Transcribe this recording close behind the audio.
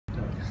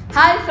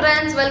Hi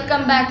friends,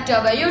 welcome back to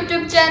our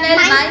YouTube channel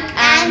Mike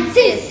and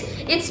Sis.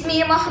 It's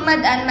me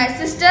Mohammed and my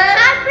sister.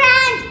 Hi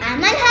friends,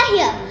 I'm Anha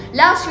here.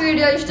 Last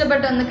video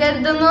ishtapettanu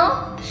karudunu.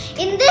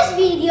 In this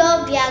video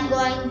we are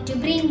going to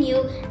bring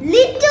you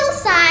little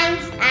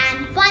science and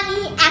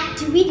funny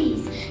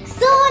activities.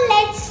 So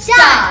let's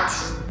start.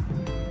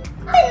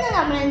 ഇന്ന്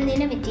നമ്മൾ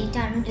എന്തിനെ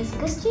പറ്റിയിട്ടാണ്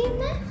discuss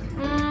ചെയ്യുന്നത്?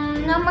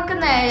 നമുക്ക്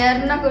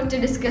എയറിനെ കുറിച്ച്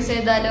discuss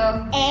ചെയ്താലോ?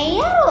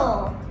 Aero?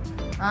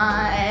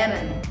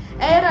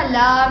 Air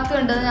എല്ലായിടത്തും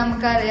ഉണ്ടെന്ന്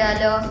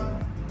നമുക്കറിയാലോ.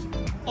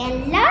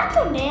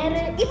 എല്ലായിടത്തും എയർ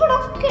ഇവിടെ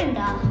ഒക്കെ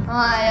ഉണ്ടോ?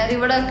 എയർ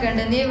ഇവിടെ ഒക്കെ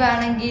ഉണ്ട്. നീ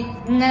വേണമെങ്കിൽ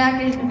ഇങ്ങനെ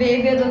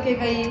വേവ് ചെയ്തൊക്കെ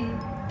കൈ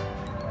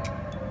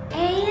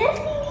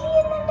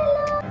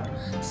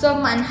സോ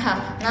മൻഹ,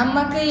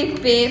 നമുക്ക് ഈ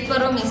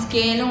പേപ്പറും ഈ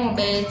സ്കെയിലും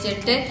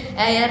ഉപയോഗിച്ചിട്ട്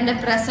എയറിന്റെ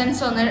പ്രസൻസ്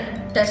ഒന്ന്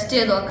ടെസ്റ്റ്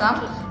ചെയ്ത് നോക്കാം.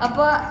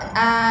 അപ്പോൾ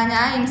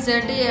ഞാൻ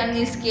ഇൻസേർട്ട് ചെയ്യണം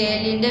ഈ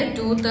സ്കെയിലിന്റെ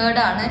 2/3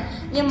 ആണ്.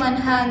 ഈ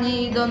മൻഹ, നീ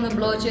ഇതൊന്ന്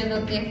ബ്ലോ ചെയ്ത്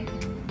നോക്കിയേ.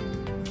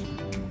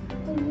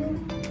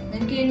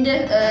 എനിക്ക് ഇതിന്റെ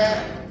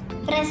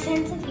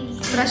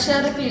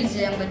പ്രഷർ ഫീൽ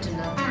ചെയ്യാൻ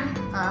പറ്റുന്നു.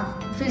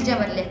 ഫീൽ ചെയ്യാൻ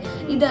പറ്റില്ലേ?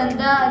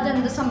 ഇതെന്താ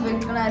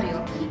സംഭവിക്കണ അറിയോ?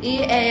 ഈ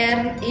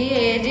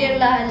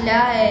ഏരിയയുള്ള എല്ലാ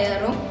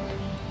എയറും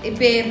ഈ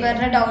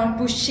പേപ്പറിനെ ഡൗൺ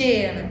പുഷ്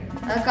ചെയ്യാണ്.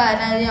 അത്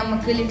കാരണം അത്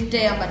നമുക്ക് ലിഫ്റ്റ്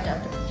ചെയ്യാൻ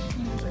പറ്റാത്തത്.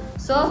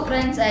 സോ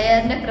ഫ്രണ്ട്സ്,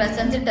 എയറിന്റെ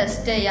പ്രസൻസ്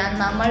ടെസ്റ്റ് ചെയ്യാൻ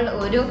നമ്മൾ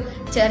ഒരു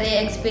ചെറിയ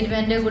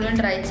എക്സ്പെരിമെന്റ് കൂടി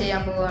ട്രൈ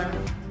ചെയ്യാൻ പോവുകയാണ്.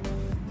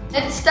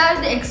 Let's start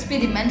the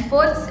experiment.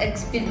 For this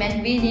experiment,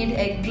 we need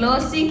a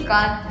glossy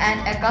card and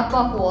a cup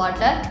of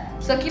water.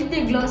 So keep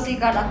the glossy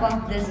card above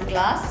this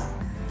glass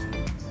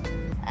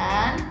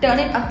and turn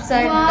it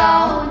upside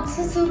down. Wow, it's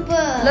so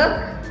super. Look,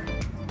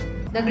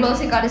 the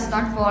glossy card is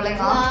not falling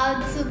off. Wow,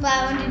 it's super. I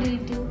want to do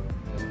it too.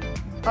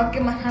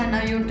 Okay, Maha,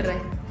 now you try.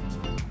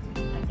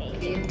 Okay.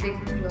 Take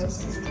the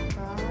glossy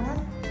card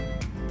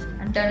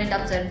and turn it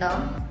upside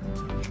down.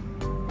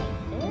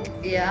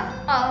 Yeah.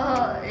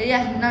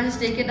 Yeah. Now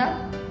just take it up.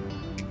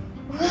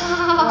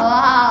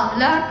 Wow,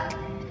 look.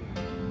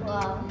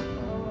 Wow.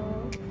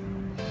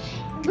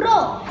 Bro,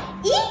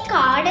 ഈ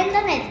card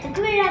എന്താ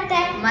നെലത്തേക്ക് വീഴാത്തെ?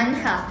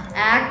 Manha,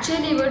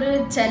 actually ഇവിടെ ഒരു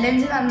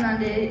challenge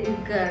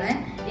നടന്നുകൊണ്ടിരിക്കുകയാണ്.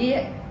 ഈ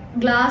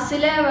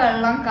ഗ്ലാസ്സിലെ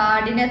വെള്ളം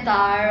കാർഡിനെ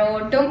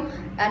താഴോട്ടും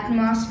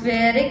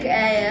atmospheric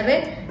air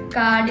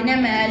കാർഡിനെ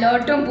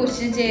മേലോട്ടും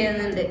push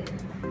ചെയ്യുന്നുണ്ട്.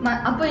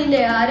 അപ്പൊ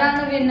ഇല്ലേ,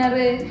 ആരാണ് വിന്നർ?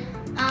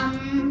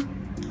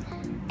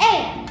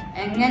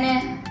 എങ്ങനെ?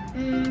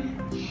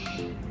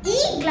 ഈ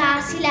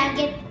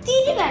ഗ്ലാസ്സിലാകെ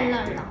ഇത്തിരി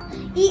വെള്ളമുള്ളൂ,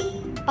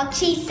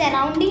 പക്ഷെ ഈ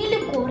സറൗണ്ടിങ്ങിൽ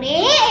കുറേ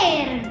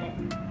എയർ ഉണ്ട്.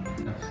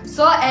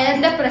 സോ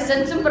എയറിന്റെ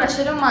പ്രസൻസും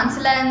പ്രഷറും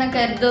മനസ്സിലായെന്ന്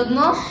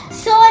കരുതുന്നു.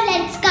 So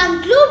let's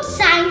conclude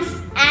science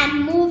and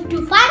move to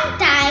fun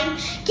time.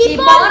 Keep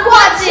on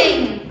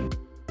watching.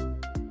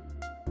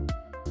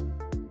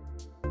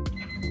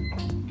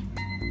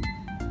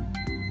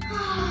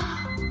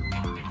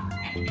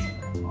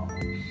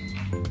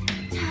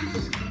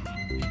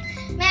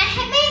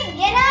 Mehmet,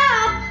 get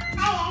up.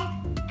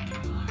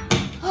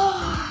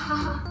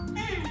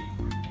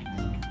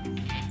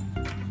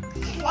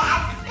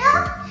 Let's go.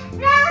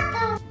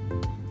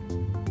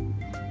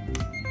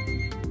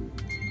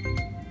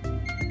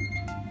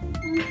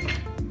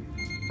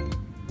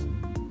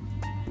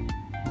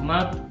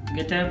 Muhammad,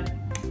 get up.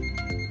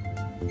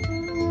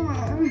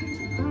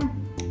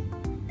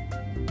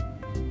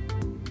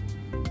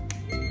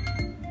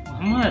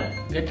 Muhammad,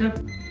 get up.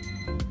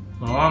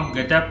 Mom,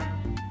 get up.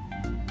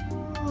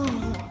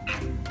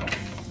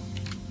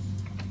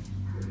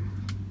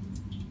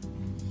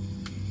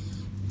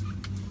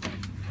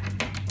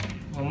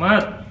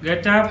 Muhammad,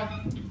 get up.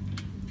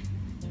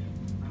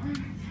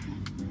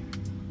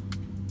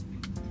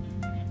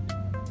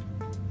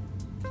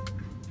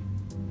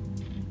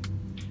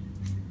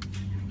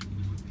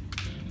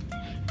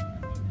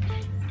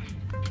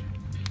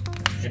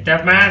 Get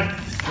up, man.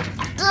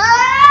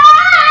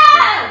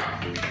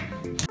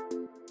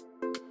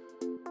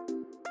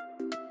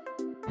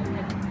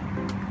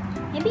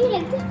 Maybe you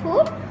like this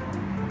food?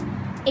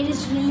 It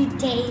is really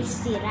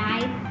tasty,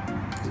 right?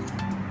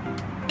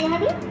 You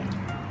happy?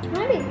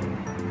 Maybe.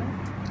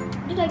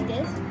 Do you like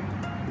this?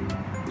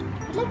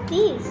 I like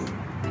this.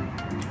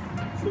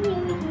 See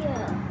over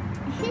here.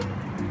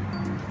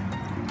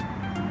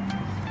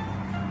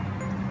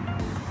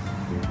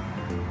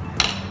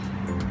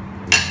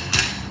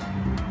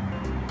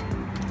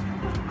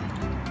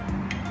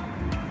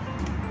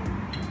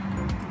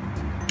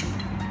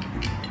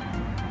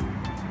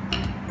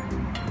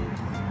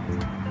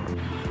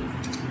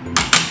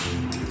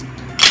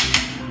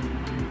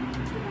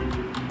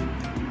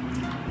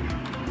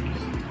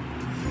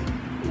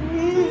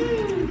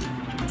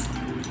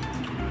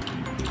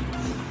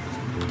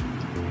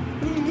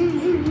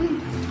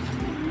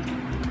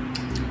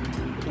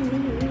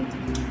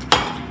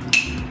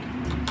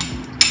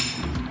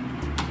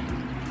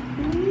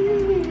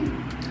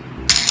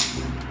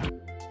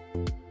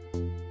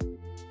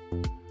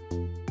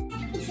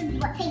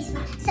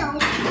 So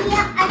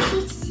here are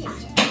these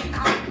scissors.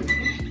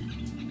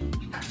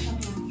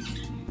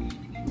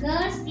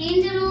 Girls, clean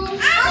the room.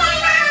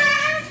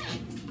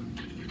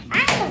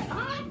 I'm the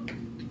dog.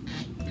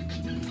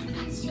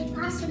 Let's do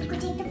fast so we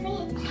could take the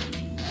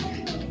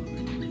weight.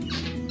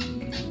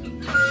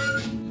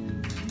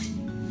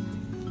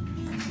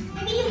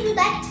 Maybe you do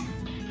that.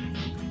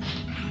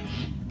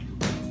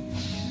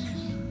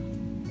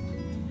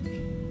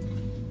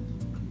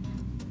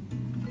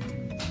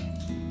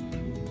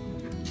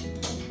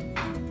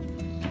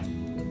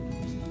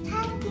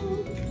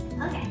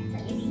 Okay, so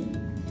you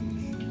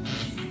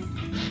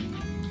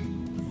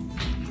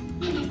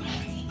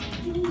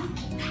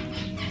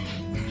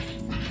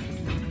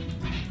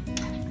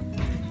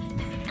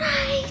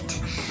right.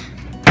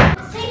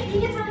 Say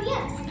clean it from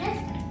here. Yes.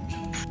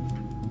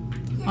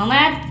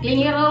 Muhammad, clean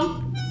your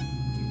room.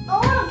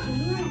 Oh,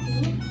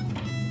 clean.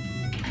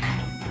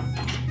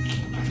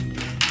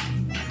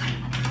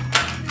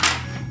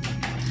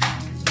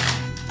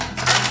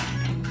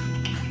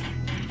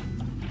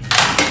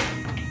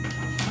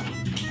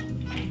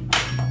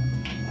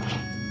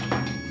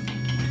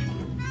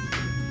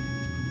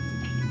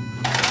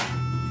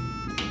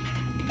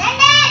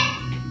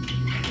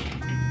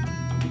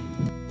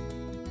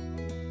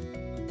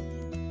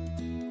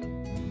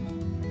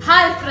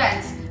 Hi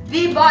friends,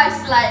 we boys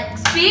like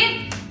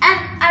speed and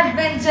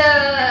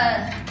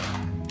adventure.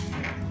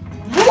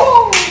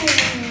 Woo!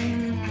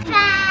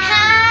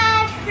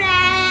 Hi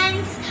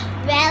friends,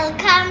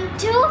 welcome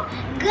to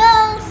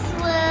Girls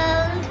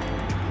World.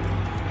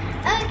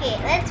 Okay,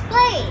 let's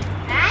play,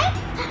 right?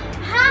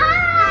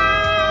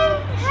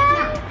 Hi!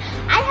 Now,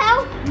 I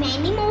have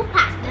many more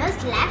partners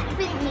left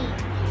with me.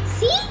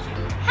 See?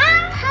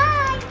 Hi!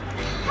 Hi!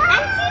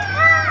 And say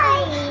hi!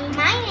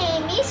 My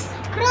name is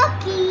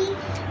Croaky.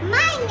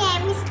 My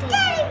name is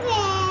Teddy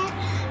Bear.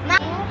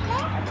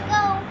 Let's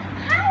go.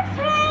 Hi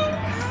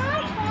friends.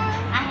 Hi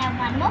friends. I have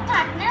one more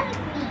partner with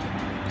me.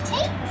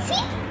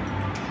 See?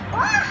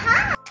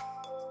 Wow.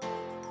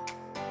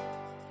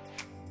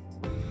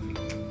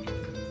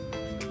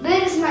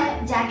 Where is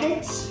my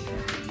jacket?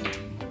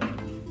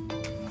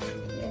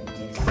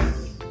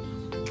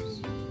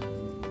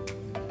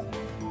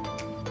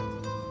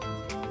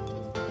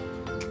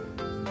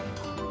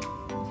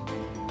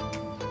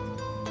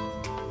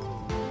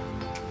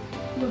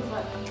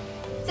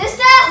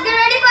 Sisters, get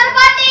ready for the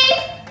party!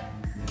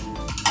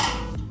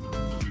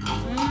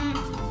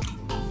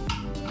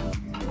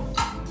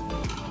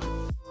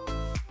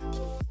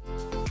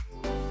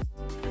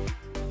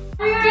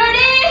 Are you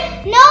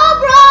ready? No,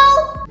 bro.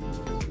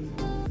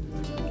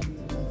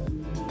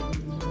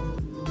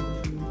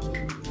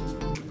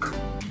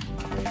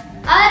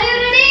 Are you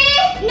ready?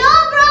 No,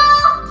 bro.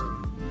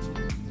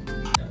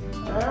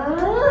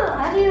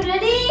 Are you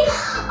ready?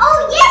 Oh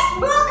yes,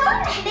 bro. Come on,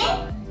 baby.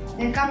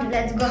 Then come,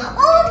 let's go.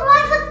 Oh, bro,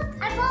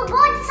 I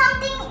forgot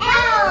something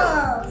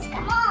else.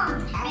 Come on,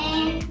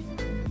 Kevin.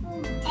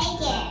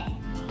 Take it.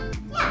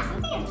 Yeah,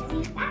 something else.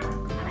 That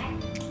one. Alright.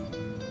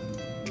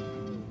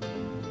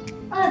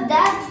 Oh,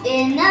 that's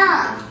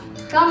enough.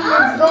 Come,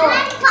 let's go.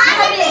 I'm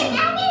fine.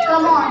 Kevin,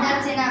 come on,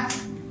 that's enough.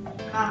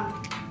 Come.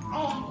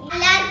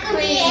 എല്ലാവർക്കും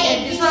ഈ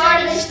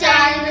episode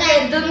ഇഷ്ടമായി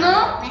കരുതുന്നു.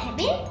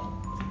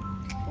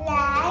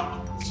 like,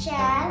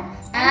 share,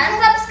 And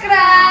subscribe.